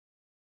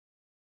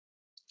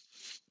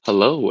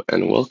Hello,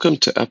 and welcome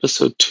to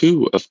episode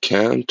 2 of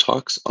Can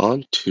Talks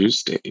on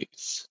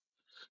Tuesdays.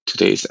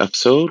 Today's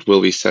episode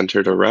will be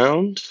centered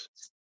around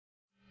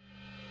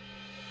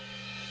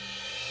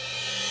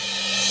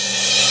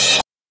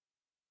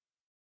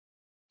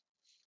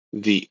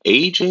the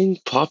aging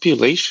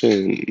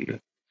population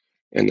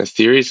and the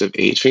theories of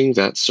aging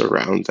that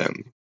surround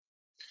them.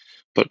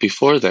 But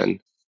before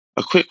then,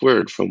 a quick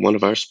word from one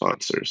of our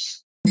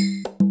sponsors.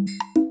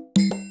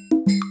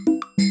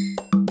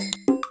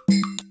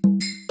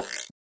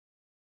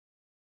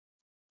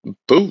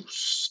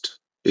 Boost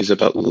is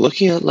about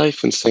looking at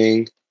life and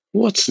saying,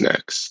 what's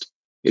next?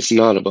 It's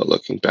not about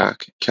looking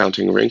back,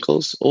 counting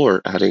wrinkles, or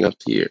adding up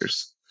the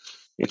years.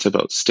 It's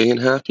about staying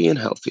happy and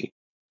healthy.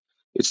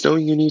 It's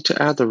knowing you need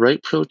to add the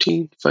right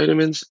protein,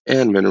 vitamins,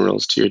 and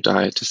minerals to your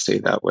diet to stay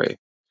that way.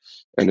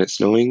 And it's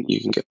knowing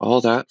you can get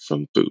all that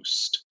from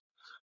Boost.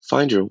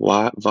 Find your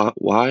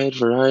wide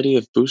variety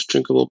of Boost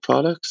drinkable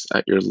products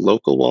at your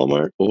local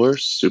Walmart or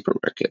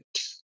supermarket.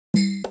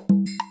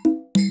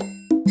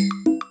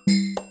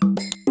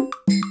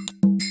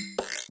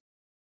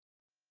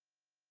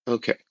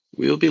 Okay,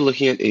 we will be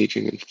looking at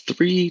aging in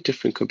three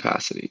different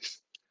capacities.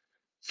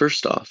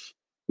 First off,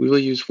 we will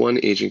use one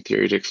aging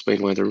theory to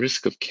explain why the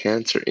risk of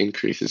cancer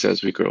increases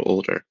as we grow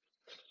older.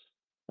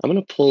 I'm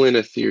going to pull in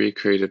a theory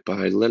created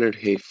by Leonard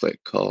Hayflick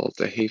called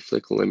the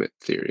Hayflick limit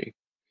theory.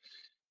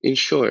 In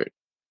short,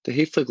 the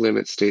Hayflick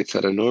limit states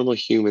that a normal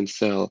human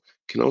cell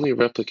can only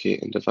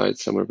replicate and divide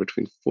somewhere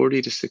between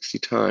 40 to 60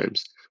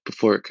 times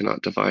before it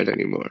cannot divide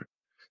anymore,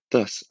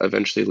 thus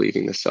eventually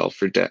leaving the cell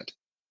for dead.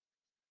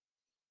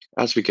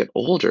 As we get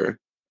older,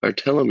 our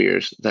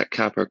telomeres that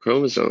cap our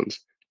chromosomes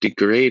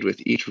degrade with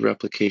each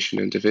replication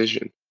and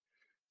division.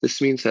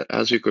 This means that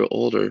as we grow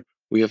older,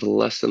 we have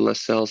less and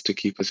less cells to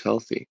keep us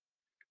healthy.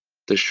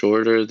 The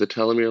shorter the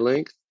telomere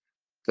length,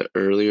 the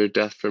earlier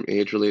death from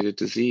age-related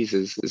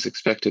diseases is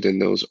expected in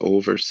those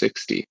over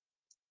 60.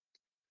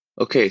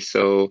 Okay,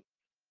 so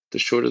the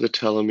shorter the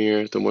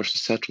telomere, the more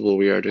susceptible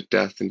we are to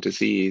death and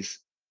disease.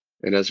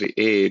 And as we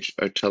age,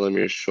 our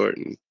telomeres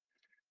shorten.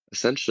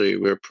 Essentially,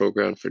 we're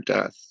programmed for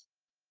death.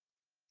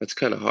 That's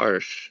kind of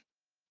harsh.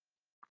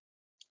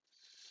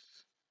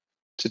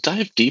 To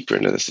dive deeper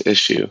into this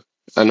issue,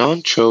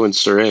 Anand Cho and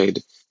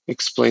Suraid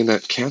explain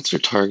that cancer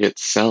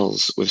targets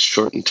cells with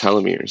shortened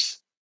telomeres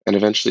and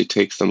eventually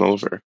takes them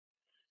over.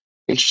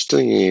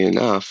 Interestingly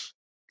enough,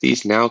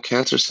 these now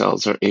cancer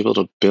cells are able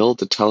to build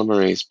the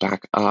telomerase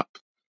back up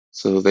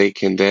so they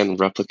can then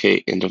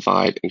replicate and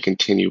divide and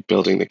continue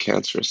building the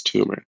cancerous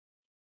tumor.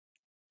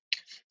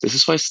 This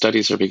is why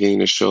studies are beginning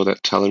to show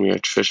that telomere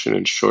attrition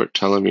and short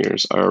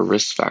telomeres are a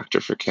risk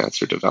factor for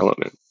cancer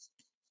development.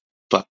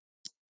 But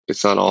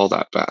it's not all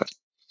that bad.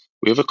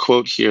 We have a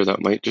quote here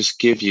that might just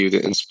give you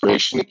the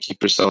inspiration to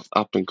keep yourself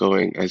up and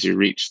going as you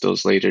reach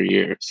those later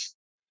years.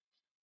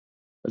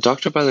 A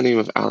doctor by the name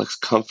of Alex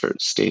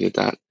Comfort stated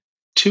that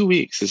 2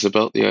 weeks is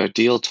about the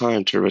ideal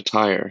time to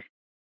retire.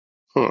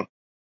 Huh.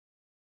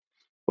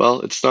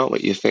 Well, it's not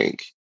what you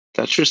think.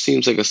 That sure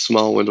seems like a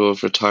small window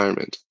of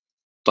retirement.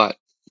 But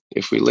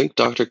if we link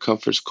Dr.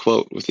 Comfort's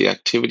quote with the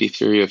activity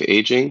theory of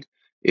aging,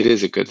 it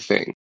is a good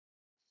thing.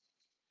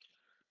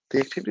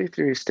 The activity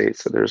theory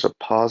states that there is a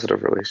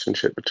positive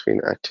relationship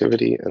between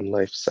activity and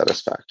life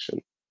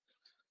satisfaction.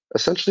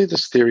 Essentially,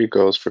 this theory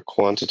goes for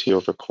quantity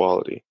over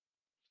quality.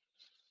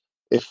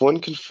 If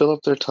one can fill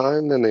up their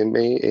time, then they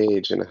may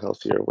age in a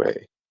healthier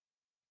way.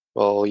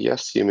 Well,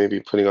 yes, you may be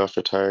putting off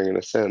retiring in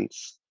a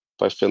sense.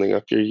 By filling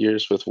up your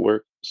years with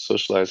work,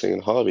 socializing,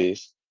 and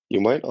hobbies, you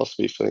might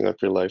also be filling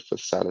up your life with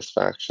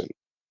satisfaction.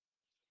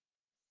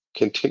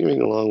 Continuing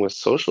along with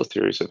social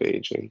theories of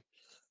aging,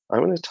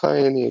 I'm going to tie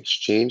in the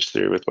exchange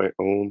theory with my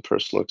own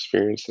personal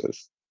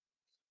experiences.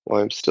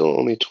 While I'm still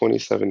only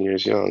 27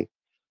 years young,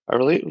 I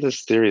relate with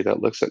this theory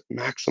that looks at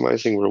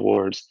maximizing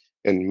rewards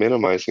and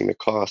minimizing the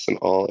costs in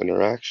all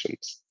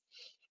interactions.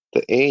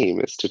 The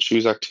aim is to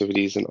choose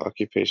activities and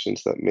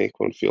occupations that make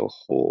one feel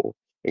whole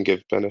and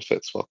give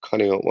benefits while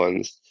cutting out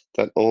ones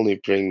that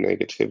only bring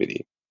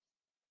negativity.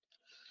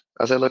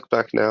 As I look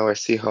back now, I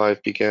see how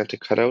I've began to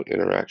cut out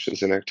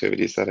interactions and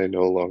activities that I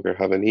no longer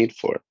have a need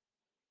for.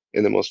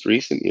 In the most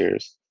recent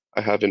years,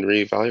 I have been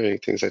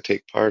reevaluating things I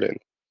take part in.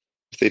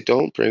 If they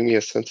don't bring me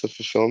a sense of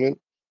fulfillment,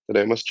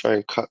 then I must try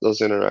and cut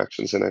those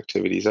interactions and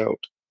activities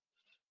out.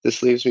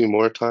 This leaves me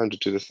more time to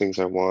do the things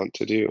I want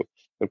to do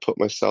and put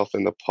myself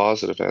in the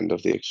positive end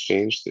of the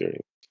exchange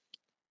theory.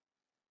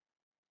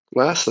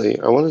 Lastly,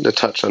 I wanted to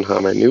touch on how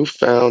my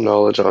newfound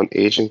knowledge on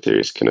aging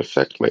theories can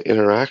affect my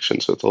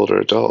interactions with older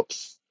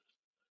adults.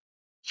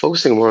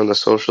 Focusing more on the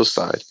social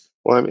side,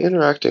 while I'm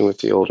interacting with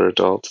the older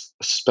adults,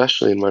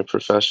 especially in my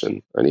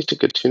profession, I need to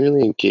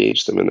continually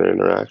engage them in their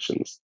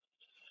interactions.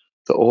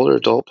 The older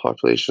adult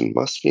population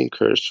must be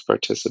encouraged to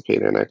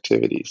participate in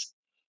activities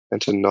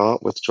and to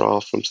not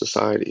withdraw from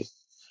society.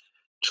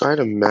 Try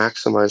to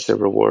maximize their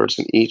rewards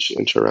in each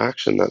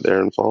interaction that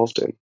they're involved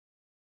in.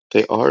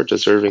 They are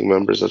deserving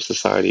members of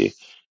society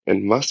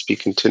and must be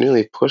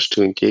continually pushed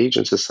to engage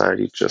in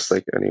society just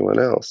like anyone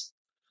else.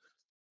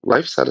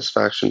 Life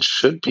satisfaction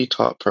should be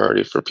top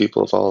priority for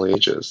people of all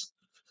ages,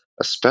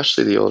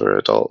 especially the older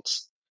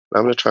adults.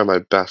 I'm going to try my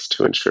best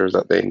to ensure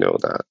that they know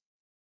that.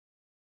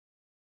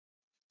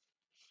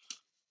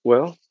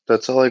 Well,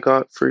 that's all I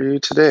got for you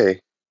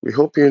today. We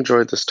hope you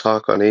enjoyed this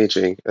talk on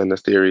aging and the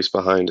theories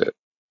behind it.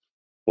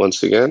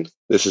 Once again,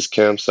 this is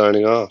Cam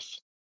signing off.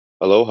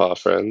 Aloha,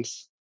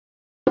 friends.